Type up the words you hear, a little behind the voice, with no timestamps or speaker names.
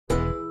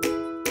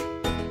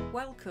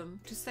Welcome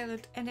to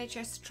Salient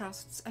NHS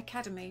Trust's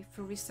Academy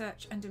for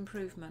Research and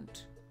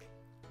Improvement.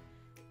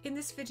 In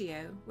this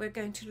video, we're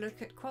going to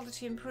look at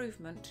quality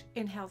improvement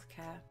in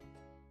healthcare.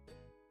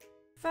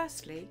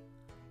 Firstly,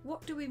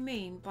 what do we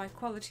mean by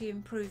quality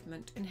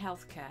improvement in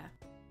healthcare?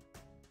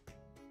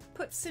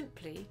 Put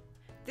simply,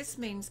 this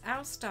means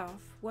our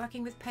staff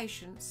working with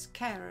patients,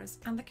 carers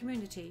and the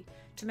community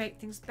to make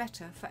things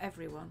better for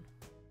everyone.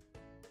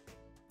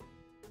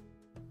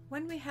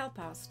 When we help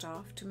our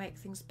staff to make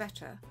things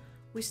better,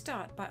 we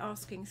start by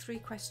asking 3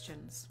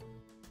 questions.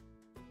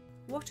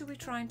 What are we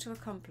trying to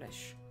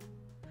accomplish?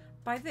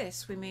 By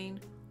this we mean,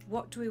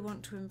 what do we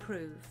want to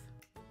improve?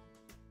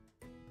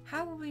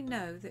 How will we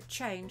know that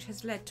change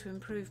has led to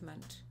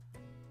improvement?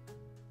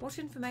 What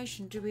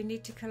information do we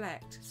need to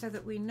collect so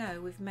that we know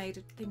we've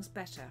made things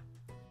better?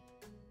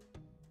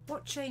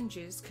 What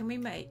changes can we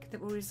make that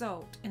will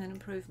result in an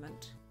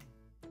improvement?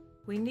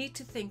 We need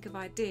to think of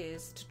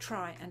ideas to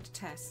try and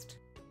test.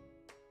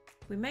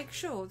 We make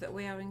sure that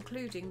we are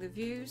including the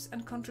views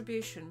and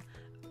contribution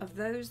of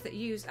those that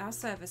use our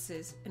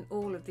services in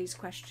all of these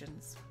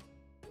questions.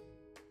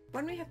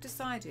 When we have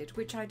decided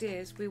which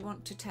ideas we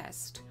want to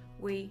test,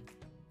 we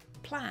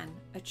plan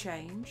a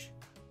change,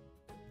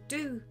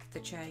 do the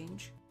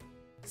change,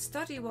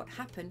 study what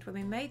happened when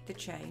we made the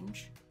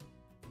change,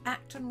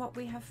 act on what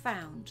we have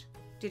found.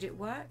 Did it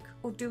work,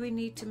 or do we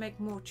need to make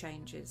more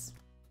changes?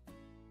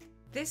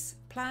 This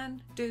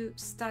plan, do,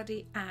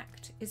 study,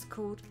 act is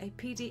called a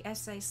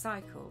PDSA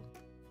cycle,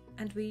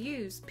 and we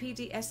use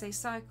PDSA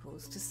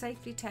cycles to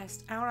safely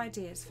test our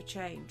ideas for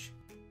change.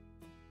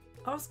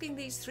 Asking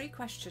these 3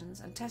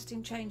 questions and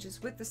testing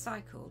changes with the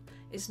cycle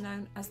is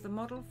known as the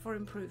model for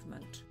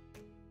improvement.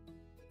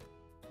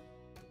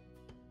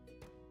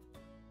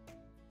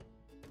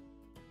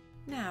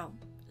 Now,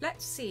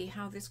 let's see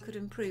how this could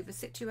improve a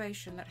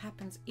situation that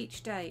happens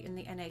each day in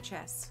the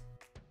NHS.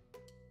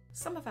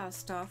 Some of our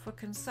staff were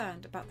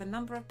concerned about the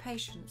number of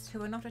patients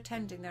who are not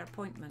attending their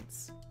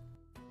appointments.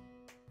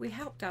 We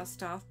helped our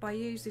staff by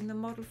using the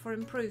model for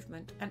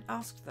improvement and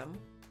asked them,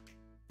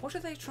 what are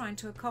they trying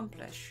to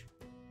accomplish?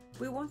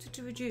 We wanted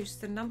to reduce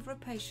the number of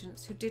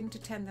patients who didn't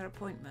attend their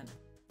appointment.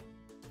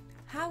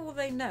 How will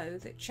they know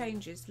that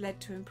changes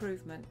led to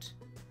improvement?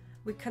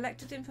 We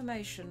collected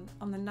information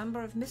on the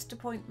number of missed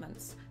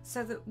appointments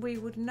so that we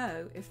would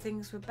know if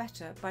things were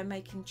better by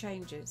making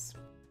changes.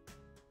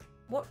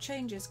 What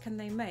changes can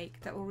they make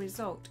that will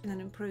result in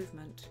an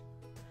improvement?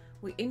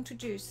 We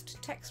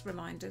introduced text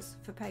reminders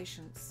for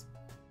patients.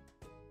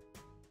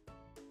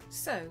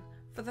 So,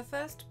 for the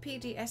first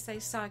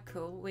PDSA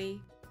cycle,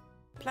 we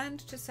planned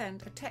to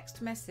send a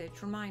text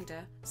message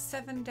reminder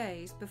 7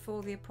 days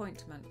before the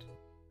appointment.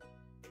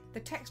 The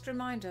text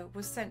reminder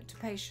was sent to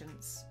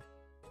patients,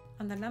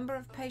 and the number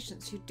of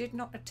patients who did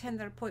not attend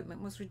their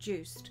appointment was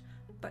reduced,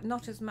 but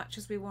not as much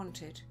as we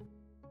wanted.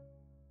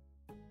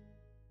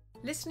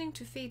 Listening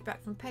to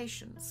feedback from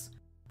patients,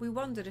 we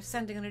wondered if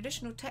sending an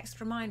additional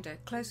text reminder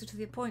closer to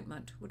the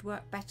appointment would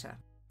work better.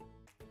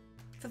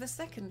 For the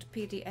second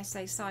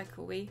PDSA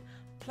cycle, we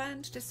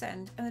planned to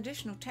send an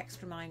additional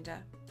text reminder.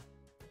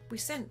 We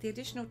sent the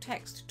additional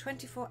text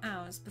 24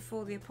 hours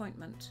before the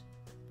appointment,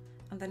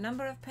 and the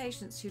number of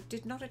patients who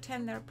did not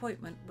attend their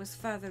appointment was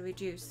further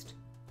reduced.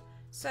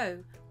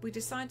 So, we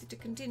decided to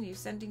continue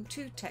sending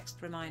 2 text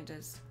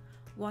reminders,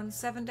 one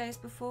 7 days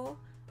before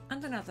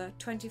and another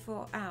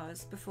 24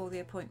 hours before the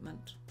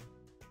appointment.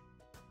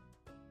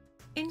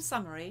 In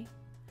summary,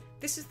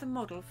 this is the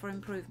model for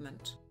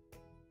improvement.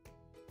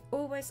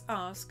 Always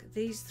ask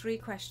these 3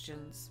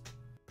 questions.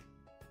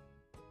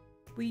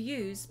 We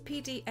use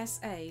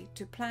PDSA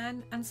to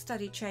plan and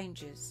study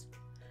changes,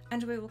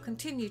 and we will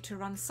continue to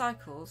run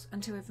cycles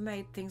until we've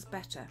made things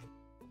better.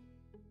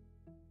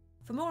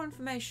 For more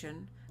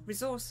information,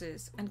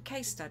 resources and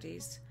case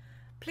studies,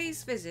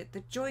 please visit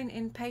the Join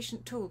In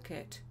Patient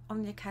Toolkit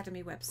on the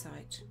Academy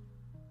website.